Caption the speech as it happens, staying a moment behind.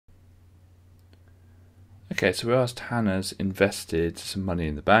Okay, so we asked Hannah's invested some money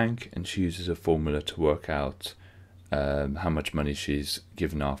in the bank, and she uses a formula to work out how much money she's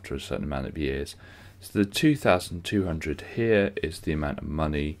given after a certain amount of years. So the 2,200 here is the amount of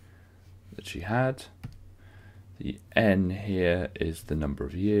money that she had. The N here is the number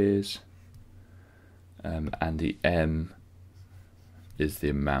of years, and the M is the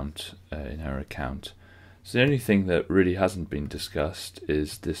amount in her account. So the only thing that really hasn't been discussed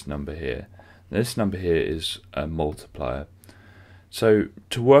is this number here. This number here is a multiplier. So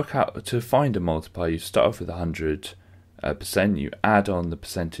to find a multiplier, you start off with 100%, you add on the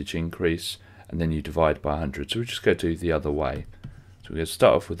percentage increase, and then you divide by 100. So we're just going to do the other way. So we're going to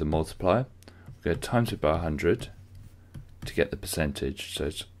start off with the multiplier. We're going to times it by 100 to get the percentage. So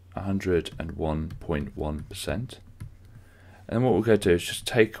it's 101.1%. And then what we're going to do is just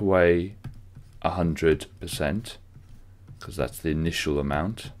take away 100%, because that's the initial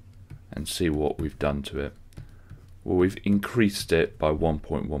amount, and see what we've done to it. Well, we've increased it by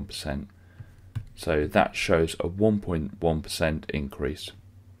 1.1%. So that shows a 1.1% increase.